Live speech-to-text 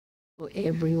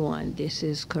Everyone, this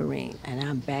is Corrine, and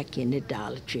I'm back in the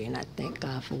Dollar Tree, and I thank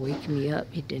God for waking me up.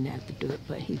 He didn't have to do it,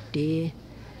 but he did.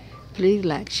 Please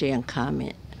like, share, and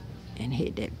comment, and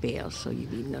hit that bell so you'll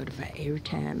be notified every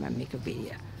time I make a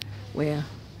video. Well,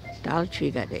 Dollar Tree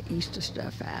got the Easter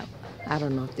stuff out. I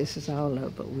don't know if this is all of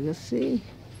it, but we'll see.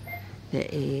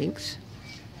 The eggs.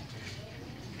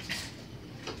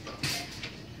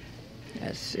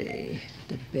 Let's see.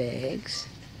 The bags.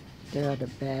 There are the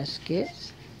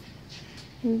baskets.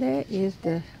 And there is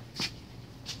the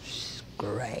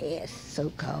grass,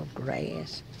 so-called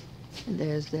grass. And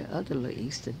there's the other little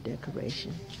Easter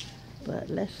decoration. But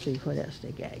let's see what else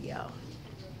they got, y'all.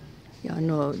 Y'all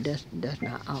know that's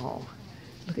not all.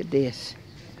 Look at this.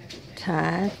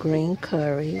 Thai green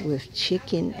curry with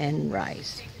chicken and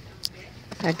rice.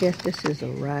 I guess this is a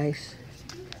rice.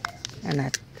 And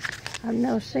I've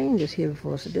never seen this here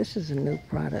before, so this is a new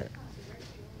product.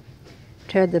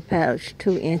 Tear the pouch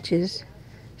 2 inches.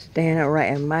 Stand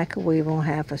upright and microwave on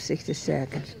high for 60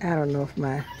 seconds. I don't know if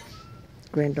my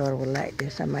granddaughter would like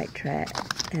this. I might try it,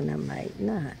 and I might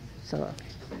not. So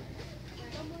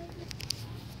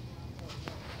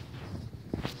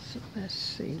let's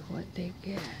see what they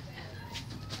got.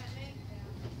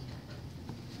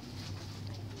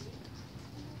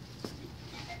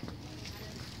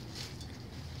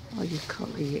 Oh, you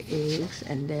color your eggs,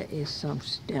 and there is some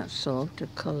stencil to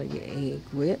color your egg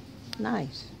with.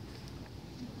 Nice.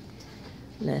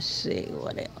 Let's see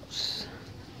what else.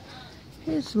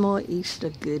 Here's more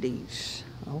Easter goodies.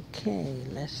 Okay,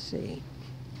 let's see.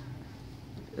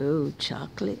 Ooh,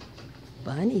 chocolate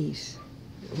bunnies.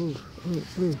 Ooh, ooh,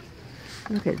 ooh.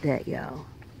 Look at that, y'all.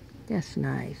 That's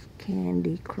nice.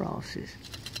 Candy crosses.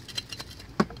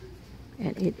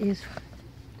 And it's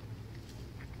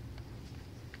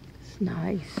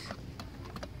nice.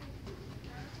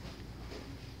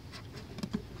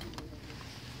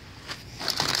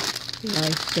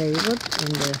 Lifesaver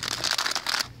and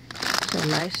the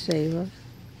Lifesaver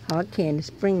hard candy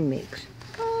spring mix.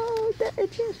 Oh, that is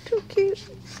just too cute.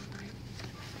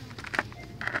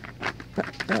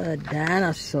 A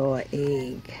dinosaur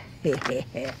egg.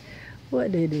 What are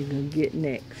they gonna get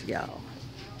next, y'all?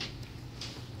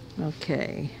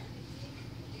 Okay.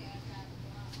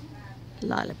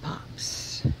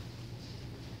 Lollipops.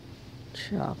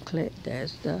 Chocolate.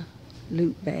 There's the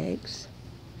loot bags.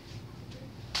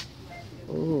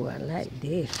 Oh, I like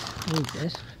this. Ooh,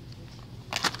 this.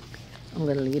 I'm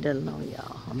gonna leave it alone,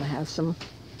 y'all. I'm gonna have some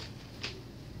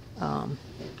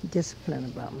discipline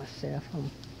about myself.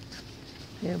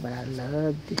 Yeah, but I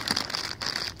love this.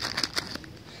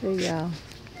 See, y'all,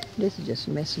 this is just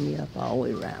messing me up all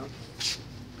the way around.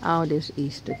 All this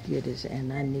Easter goodies,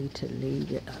 and I need to leave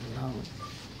it alone.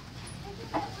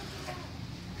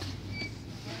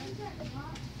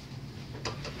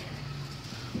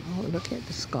 Oh, look at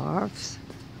the scarves.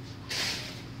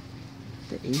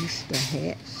 The Easter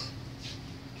hats.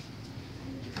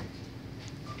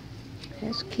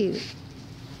 That's cute.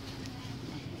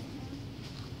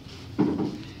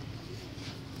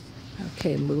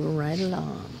 Okay, moving right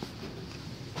along.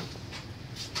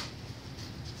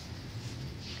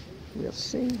 We'll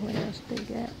see what else they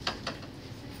got.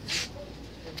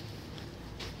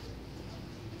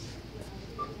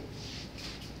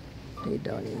 They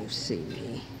don't even see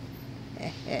me.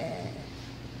 Look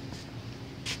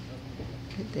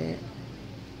at that.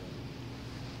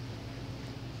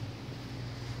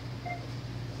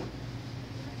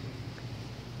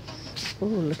 Oh,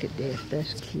 look at this.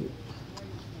 That's cute.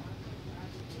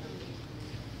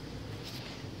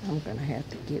 I'm gonna have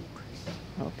to get.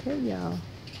 Okay, y'all. I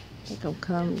think I'll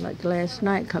come, like last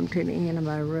night, come to the end of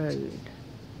my road.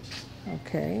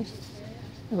 Okay.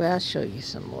 Well, I'll show you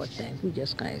some more things. We're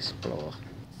just gonna explore.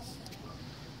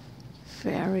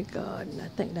 Fairy garden. I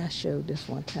think I showed this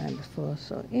one time before.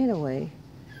 So anyway,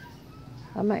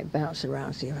 I might bounce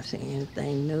around, see if I see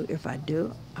anything new. If I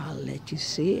do, I'll let you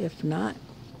see. If not,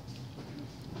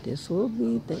 this will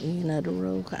be the end of the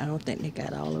road. I don't think they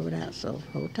got all of it out, so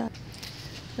hold tight.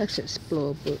 Let's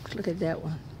explore books. Look at that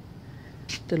one.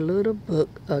 The Little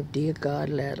Book of Dear God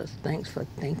Letters. Thanks for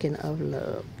thinking of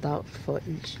love. Thoughts for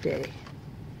each day.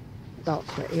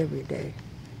 Thoughts for every day.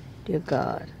 Dear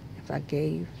God, if I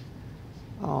gave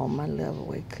all my love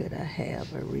away, could I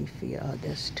have a refill? Oh,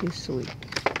 that's too sweet.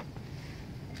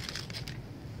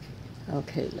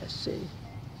 Okay, let's see.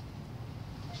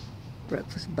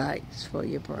 Breakfast bites for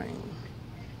your brain.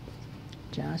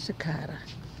 John Cicada.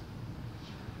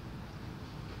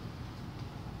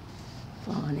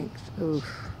 Phonics.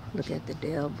 Oof, look at the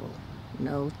devil.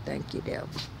 No, thank you, devil.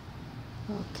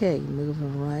 Okay,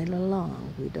 moving right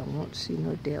along. We don't want to see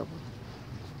no devil.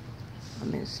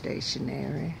 I'm in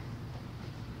stationery.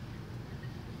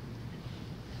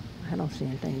 I don't see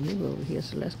anything new over here,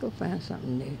 so let's go find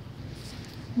something new.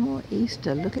 More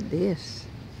Easter. Look at this.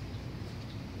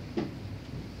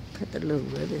 Look at the little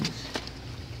ribbons.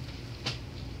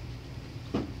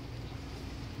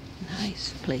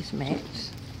 Nice placemats.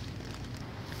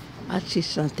 I see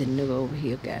something new over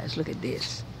here, guys. Look at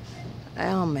this.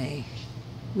 Oh, man.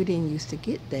 We didn't used to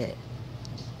get that.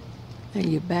 And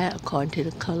you buy it according to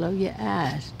the color of your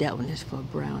eyes. That one is for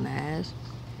brown eyes.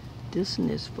 This one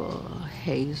is for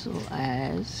hazel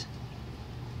eyes.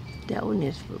 That one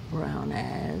is for brown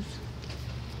eyes.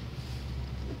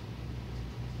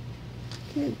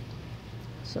 Cute.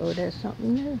 So that's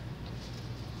something new.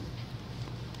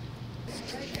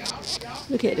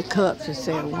 Look at the cups. It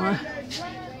said one.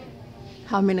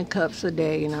 How many cups a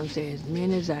day? You know what I'm saying? As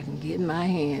many as I can get my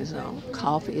hands on.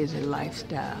 Coffee is a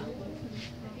lifestyle.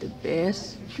 The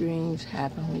best dreams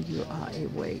happen when you are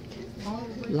awake.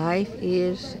 Life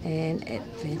is an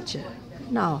adventure.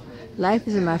 No, life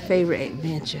is my favorite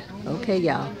adventure. Okay,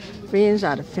 y'all. Friends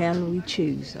are the family we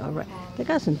choose. All right. They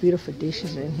got some beautiful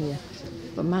dishes in here,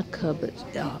 but my cupboards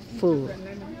are full.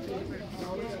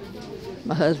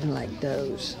 My husband likes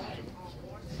those.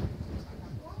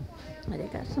 They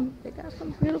got some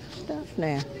beautiful stuff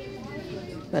now.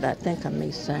 But I think I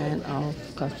may sign off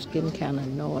because it's getting kind of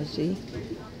noisy.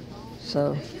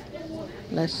 So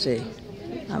let's see.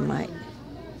 I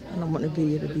don't want the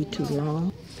video to be too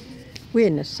long. We're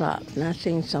in the socks, and I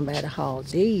seen somebody haul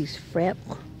these Frap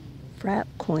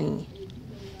Queen.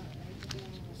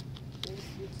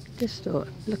 This store,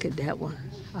 look at that one.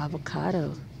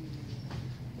 Avocado.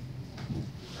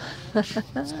 That's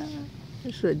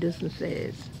what this one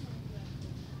says.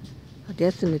 I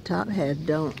guess in the top has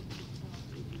don't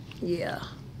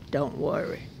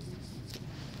worry.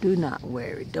 Do not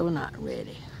worry. Do not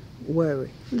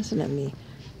worry. Listen at me.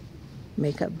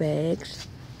 Makeup bags,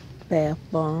 bath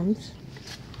bombs.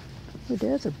 Oh,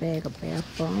 there's a bag of bath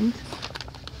bombs.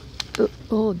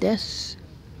 Oh, that's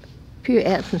pure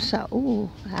Epsom salt. Oh,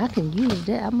 I can use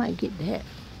that. I might get that.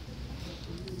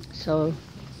 So,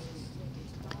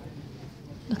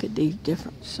 look at these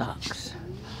different socks.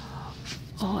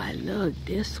 Oh, I love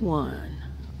this one.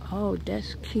 Oh,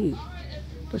 that's cute.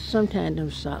 But sometimes them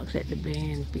socks at the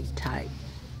bands be tight.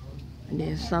 And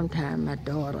then sometimes my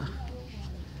daughter,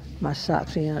 my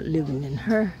socks end up living in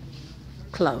her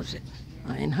closet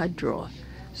or in her drawer.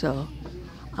 So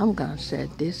I'm gonna say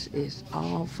this is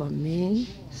all for me.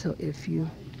 So if you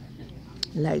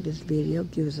like this video,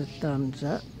 give us a thumbs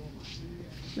up.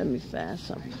 Let me find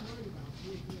something.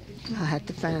 I have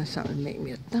to find something to make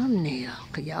me a thumbnail,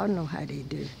 because y'all know how they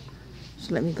do.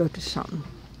 So let me go to something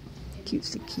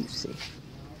cutesy.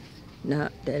 No,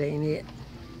 that ain't it.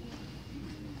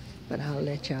 But I'll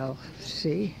let y'all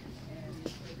see.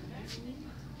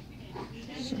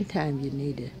 Sometimes you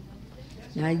need it.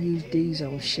 Now I use these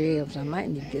on shelves. I might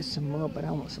need to get some more, but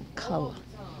I want some color.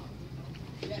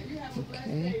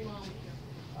 Okay.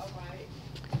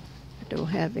 I don't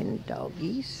have any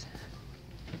doggies.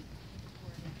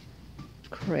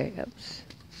 Crabs.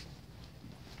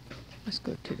 Let's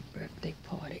go to the birthday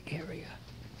party area.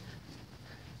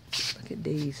 Look at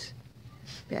these.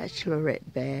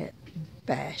 Bachelorette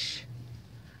bash.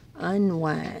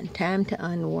 Unwind. Time to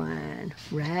unwind.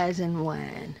 Rise and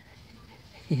wine.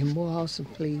 More awesome,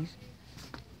 please.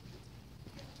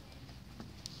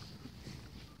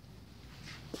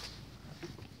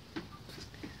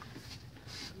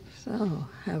 So,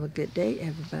 have a good day,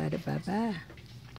 everybody. Bye-bye.